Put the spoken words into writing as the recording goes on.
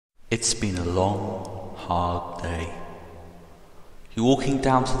It's been a long, hard day. You're walking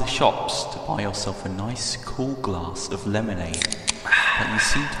down to the shops to buy yourself a nice, cool glass of lemonade, but you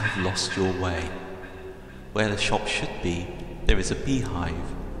seem to have lost your way. Where the shop should be, there is a beehive,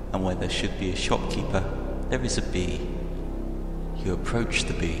 and where there should be a shopkeeper, there is a bee. You approach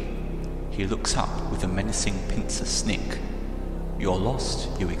the bee. He looks up with a menacing pincer snick. You're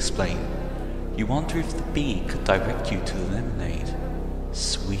lost, you explain. You wonder if the bee could direct you to the lemonade.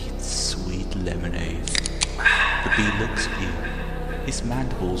 Sweet, sweet lemonade. The bee looks at you. His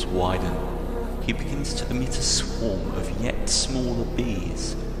mandibles widen. He begins to emit a swarm of yet smaller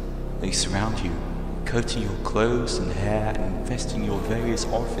bees. They surround you, coating your clothes and hair and infesting your various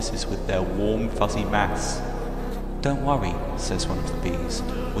orifices with their warm, fuzzy mass. Don't worry, says one of the bees,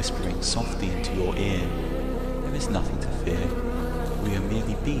 whispering softly into your ear. There is nothing to fear. We are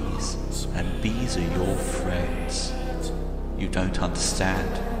merely bees, and bees are your friends. You don't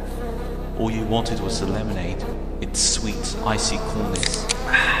understand. All you wanted was the lemonade, its sweet, icy coolness.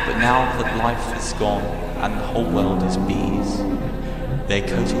 But now that life is gone, and the whole world is bees, they're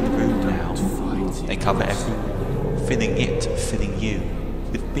coating the room now. They cover every wall, filling it, filling you,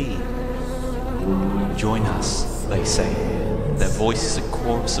 with bee. Join us, they say. Their voice is a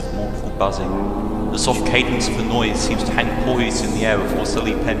chorus of mournful buzzing. The soft cadence of the noise seems to hang poised in the air before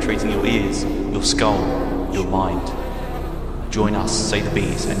slowly penetrating your ears, your skull, your mind. Join us, say the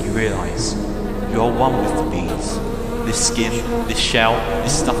bees, and you realise you are one with the bees. This skin, this shell,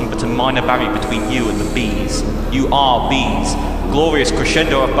 this is nothing but a minor barrier between you and the bees. You are bees. Glorious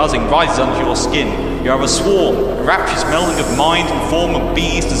crescendo of buzzing rises under your skin. You are a swarm, a rapturous melding of mind and form of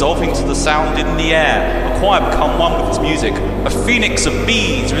bees dissolving to the sound in the air. A choir become one with its music. A phoenix of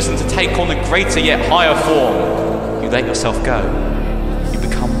bees risen to take on a greater yet higher form. You let yourself go. You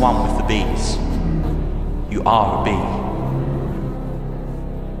become one with the bees. You are a bee.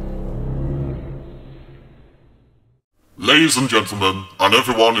 Ladies and gentlemen, and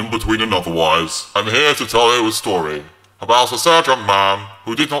everyone in between and otherwise, I'm here to tell you a story about a sad young man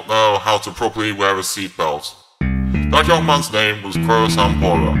who did not know how to properly wear a seatbelt. That young man's name was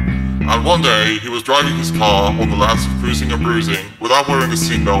and one day he was driving his car on the lands of cruising and bruising without wearing a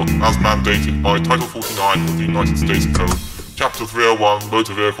seatbelt as mandated by Title 49 of the United States Code, Chapter 301,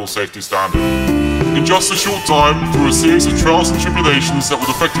 Motor Vehicle Safety Standard. In just a short time, through a series of trials and tribulations that would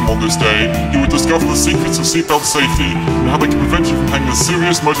affect him on this day, he would discover the secrets of seatbelt safety and how they can prevent you from having a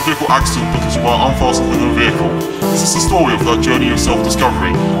serious motor vehicle accident because you are unfastened within a vehicle. This is the story of that journey of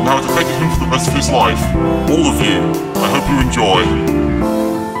self-discovery and how it affected him for the rest of his life. All of you, I hope you enjoy.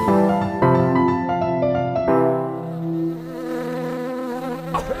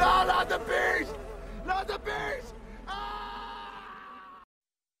 No, not the bees! Not the bees!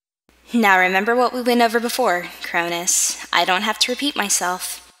 Now remember what we went over before, Cronus. I don't have to repeat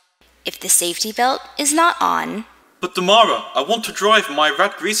myself. If the safety belt is not on... But Damara, I want to drive my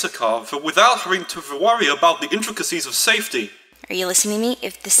rat greaser car without having to worry about the intricacies of safety. Are you listening to me?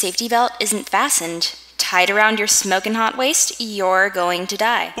 If the safety belt isn't fastened, tied around your smoking hot waist, you're going to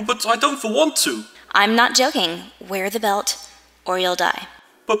die. But I don't want to. I'm not joking. Wear the belt, or you'll die.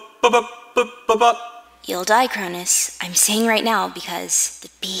 But... You'll die, Cronus. I'm saying right now because the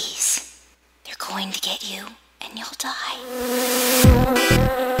bees, they're going to get you, and you'll die.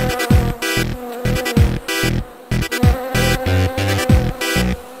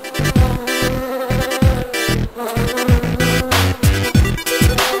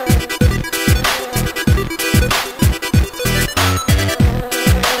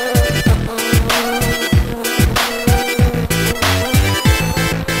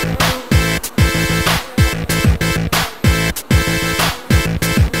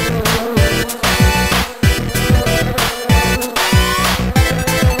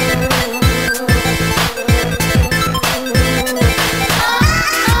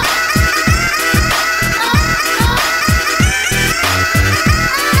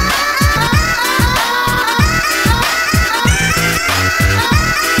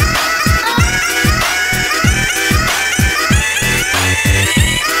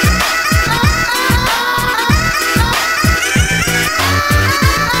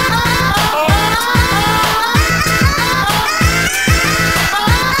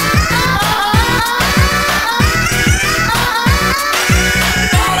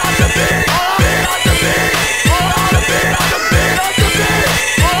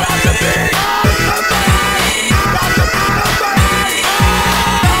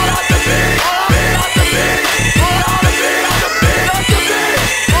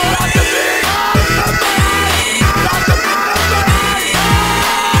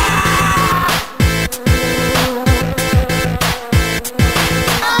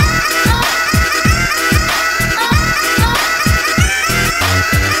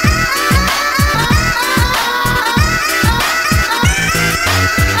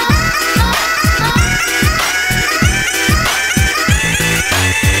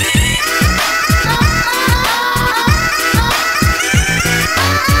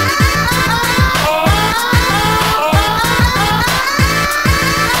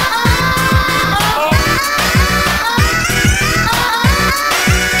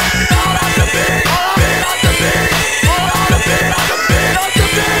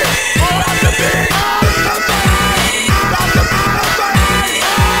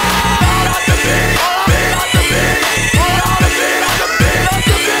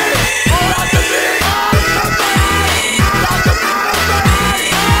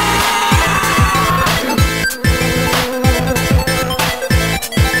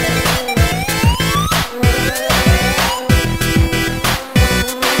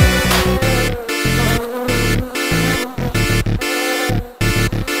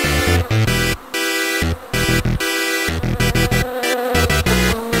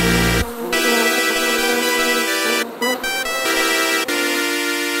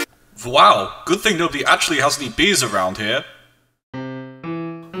 Wow, good thing nobody actually has any bees around here.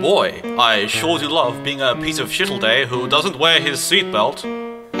 Boy, I sure do love being a piece of shit all day who doesn't wear his seatbelt.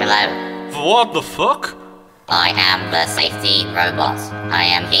 Hello, What the fuck? I am the safety robot. I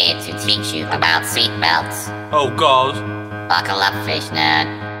am here to teach you about seatbelts. Oh god. Buckle up, fish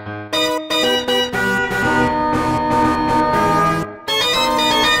nerd.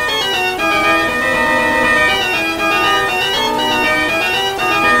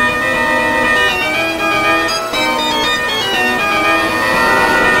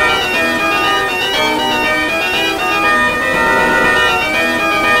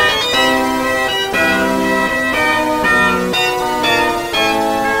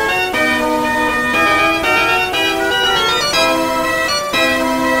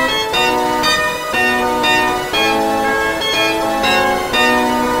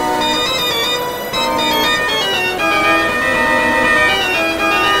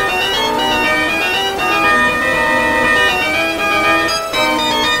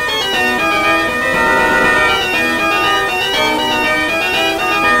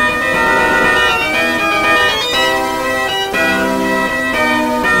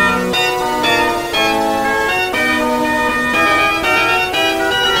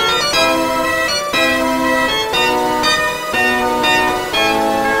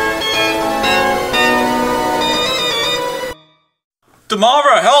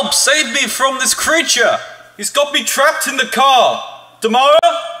 Damara, help! Save me from this creature! He's got me trapped in the car! Damara?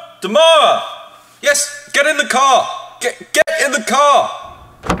 Damara! Yes, get in the car! Get in the car!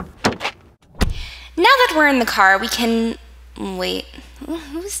 Now that we're in the car, we can... Wait,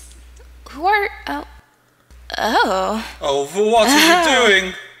 who are... Oh. Oh, what are you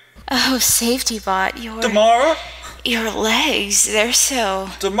doing? Oh, safety bot, Damara? your legs, they're so...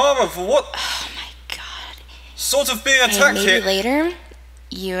 Damara, for what Oh my god. sort of being Hey, attacked maybe here? later,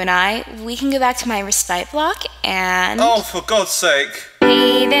 you and we can go back to my respite block and... Oh, for God's sake.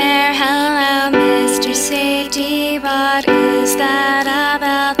 Hey there, hello, Mr. Safety Bot. Is that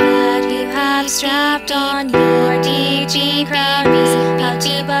about that you have strapped on your DG crown? How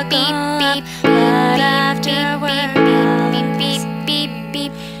to buckle up, but afterwards,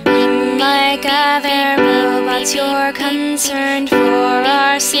 like other robots, you're concerned for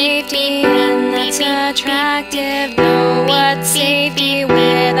our safety, and that's attractive. Know what safety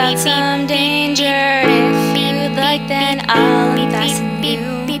without some danger. If you'd like, then I'll fasten you.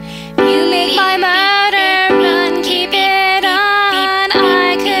 You make my motor run, keep it on.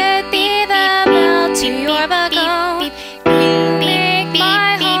 I could be the belt to your buckle. You make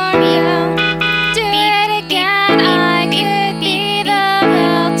my horn go. Do it again. I could be the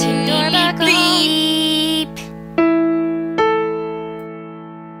belt to your buckle. Beep.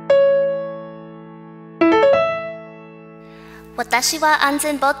 私は安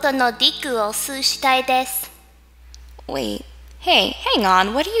全ボットのディックを数したいです。 Wait, hey, hang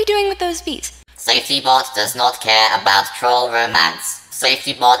on. What are you doing with those bees? SafetyBot does not care about troll romance.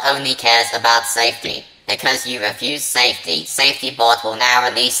 SafetyBot only cares about safety. Because you refuse safety, SafetyBot will now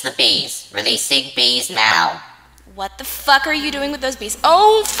release the bees. Releasing bees now. What the fuck are you doing with those bees?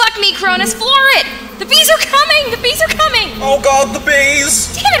 Oh, fuck me, Cronus, floor it! The bees are coming! The bees are coming! Oh god, the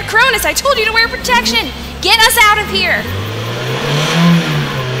bees! Damn it, Cronus, I told you to wear protection! Get us out of here!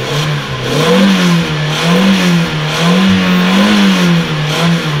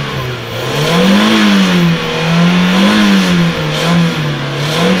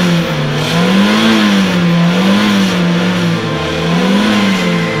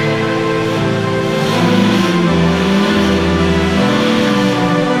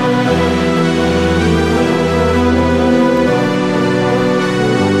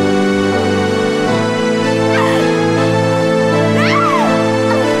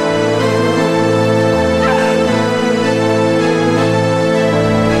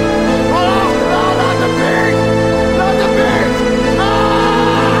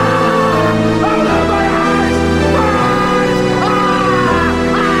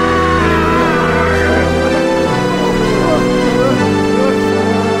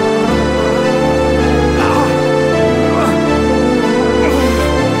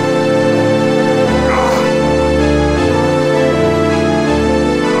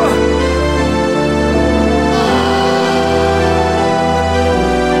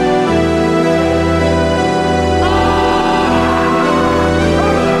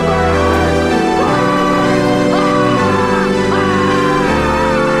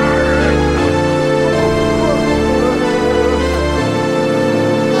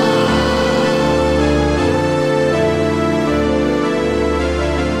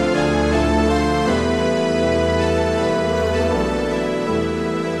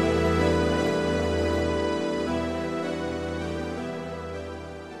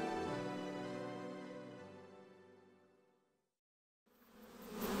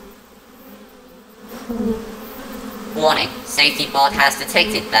 Warning, Safety Bot has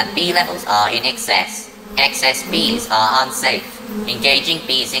detected that bee levels are in excess. Excess bees are unsafe. Engaging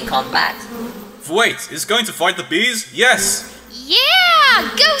bees in combat. Wait, is going to fight the bees? Yes! Yeah!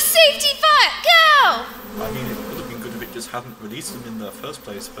 Go Safety Bot, go! I mean, it would have been good if it just hadn't released them in the first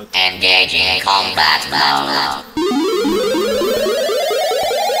place, but... Engaging combat mode.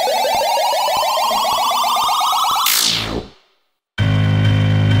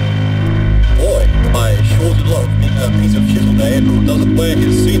 Boy, I sure did love meeting a piece of shit today who doesn't wear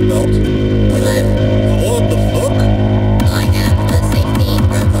his seatbelt. What the fuck? I am the safety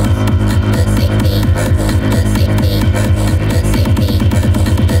robot. I'm the safety robot. The safety robot. The safety robot.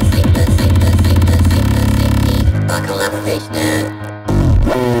 The safety. Buckle up, fish nerd.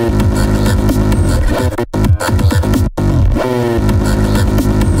 Buckle up. Buckle up. Buckle up. Buckle up. Buckle up.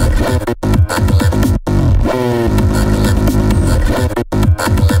 Buckle up. Buckle up. Buckle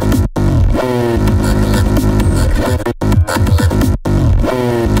up.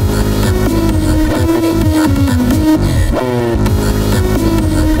 Buckle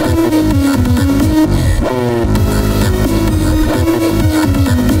up.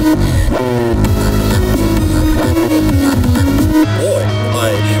 Boy, I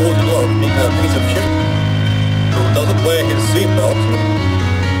sure did love meeting a piece of shit who doesn't wear his seatbelt.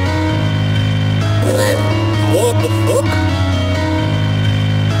 What the fuck?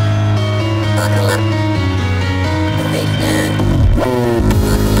 Buckle up. Fish nerd.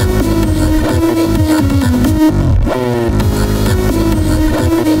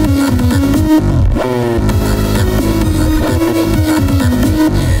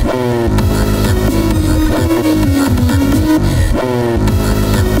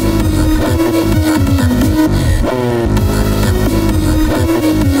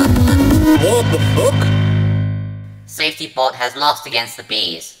 What the fuck? Safety Bot has lost against the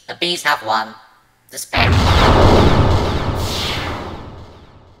bees. The bees have won. Despair.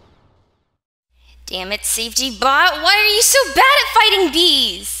 Damn it, Safety Bot, why are you so bad at fighting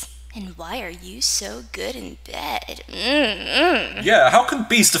bees? And why are you so good in bed? Yeah, how can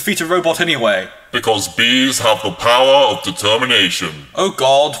bees defeat a robot anyway? Because bees have the power of determination. Oh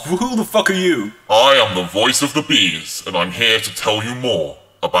god, who the fuck are you? I am the voice of the bees, and I'm here to tell you more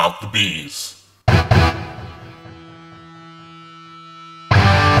about the bees.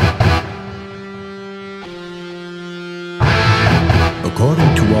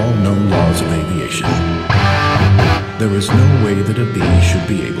 According to all known laws of aviation, there is no way that a bee should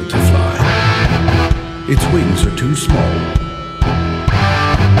be able to fly. Its wings are too small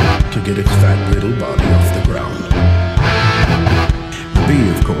to get its fat little body off the ground. The bee,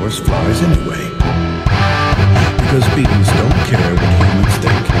 of course, flies anyway, because bees don't care what humans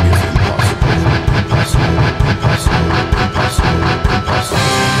think is impossible. Impossible, impossible, impossible, impossible,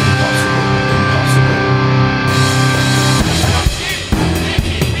 impossible, impossible.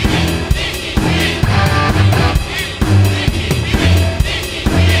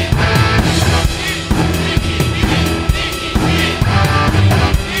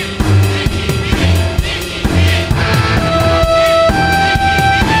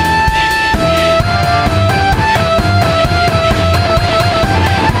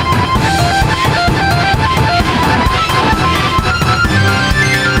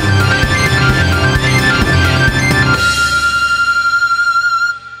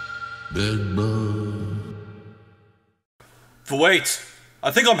 Wait, I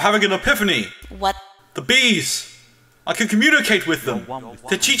think I'm having an epiphany. What? The bees! I can communicate with them.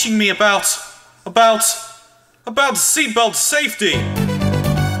 They're teaching me about seatbelt safety.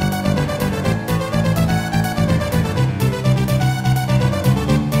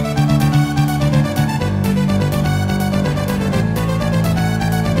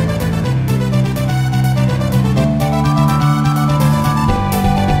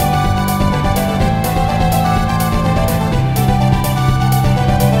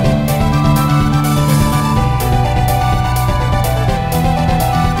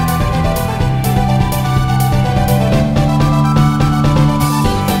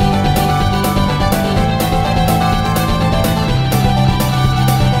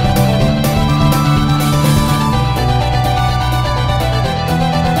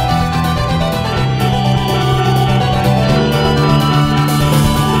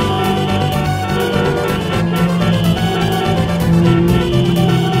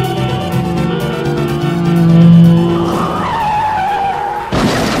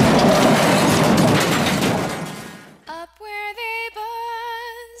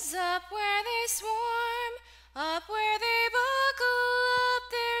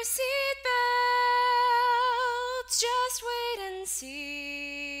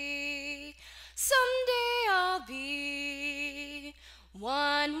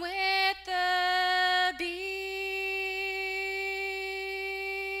 one with the bees.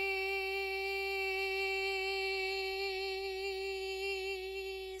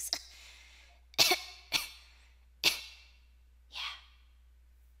 Yeah,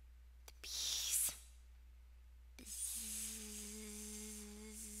 the bees.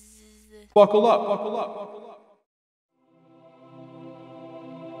 Buckle up, buckle up, buckle up.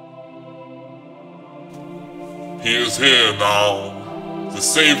 He is here now, the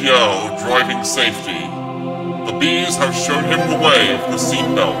savior of driving safety. The bees have shown him the way of the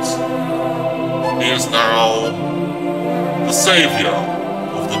seatbelt. He is now the savior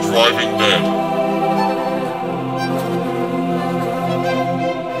of the driving dead.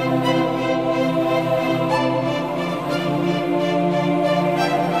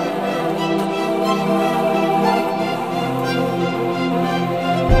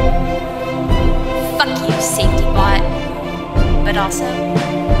 Fuck you, safety bot. But also,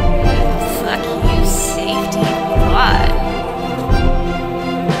 fuck you, safety bot.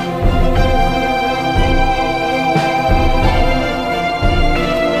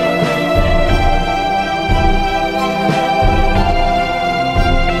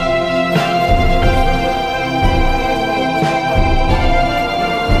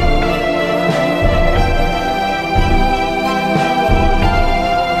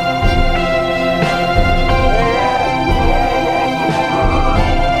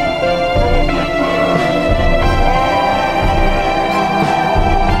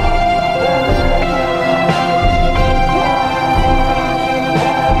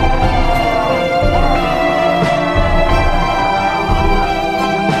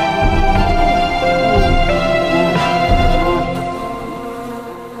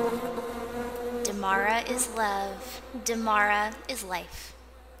 Damara is love. Damara is life.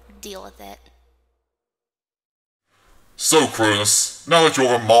 Deal with it. So, Cronus, now that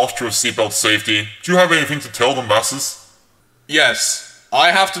you're a master of seatbelt safety, do you have anything to tell the masses? Yes,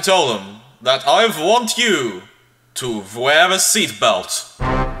 I have to tell them that I want you to wear a seatbelt.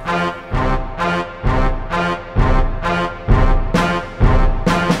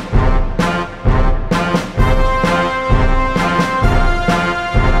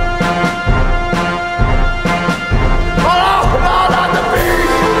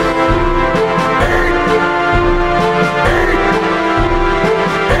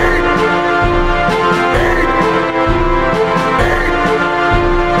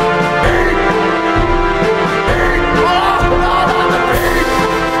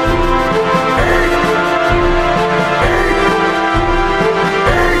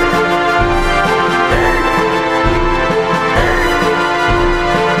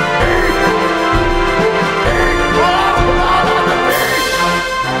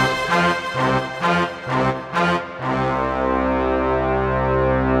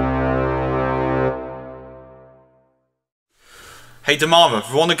 Hey Damara,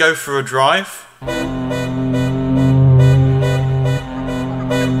 you want to go for a drive?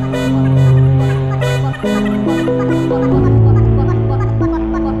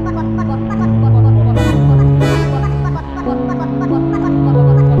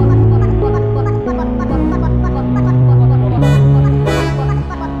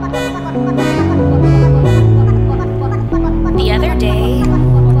 The other day,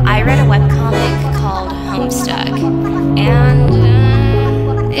 I read a webcomic called Homestuck, and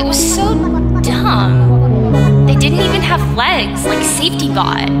it was so dumb. They didn't even have legs like Safety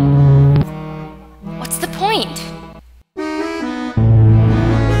Bot. What's the point?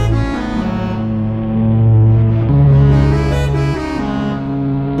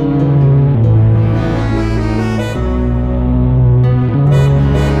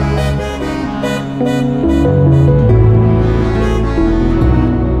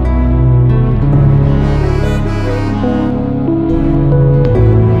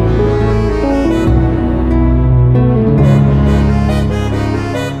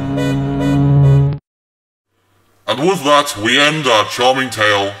 And with that, we end our charming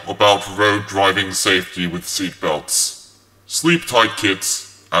tale about road driving safety with seatbelts. Sleep tight,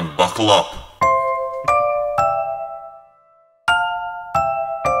 kids, and buckle up.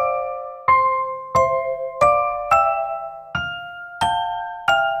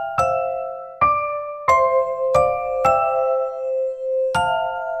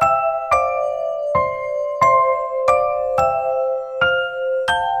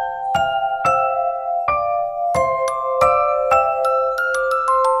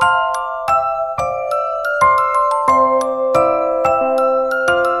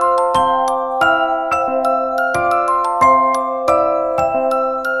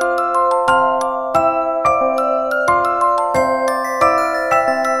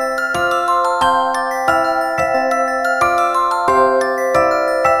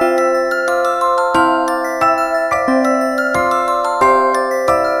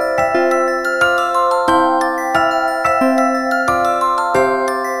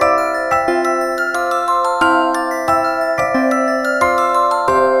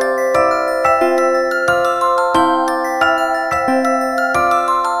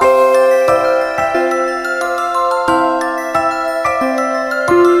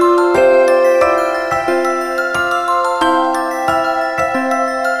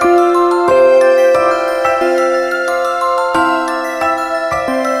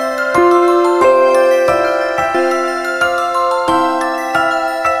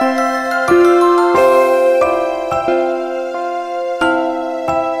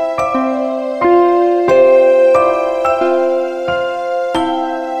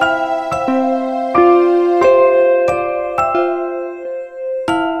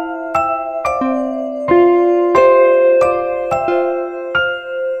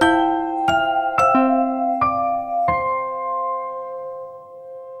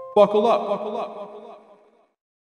 Buckle up.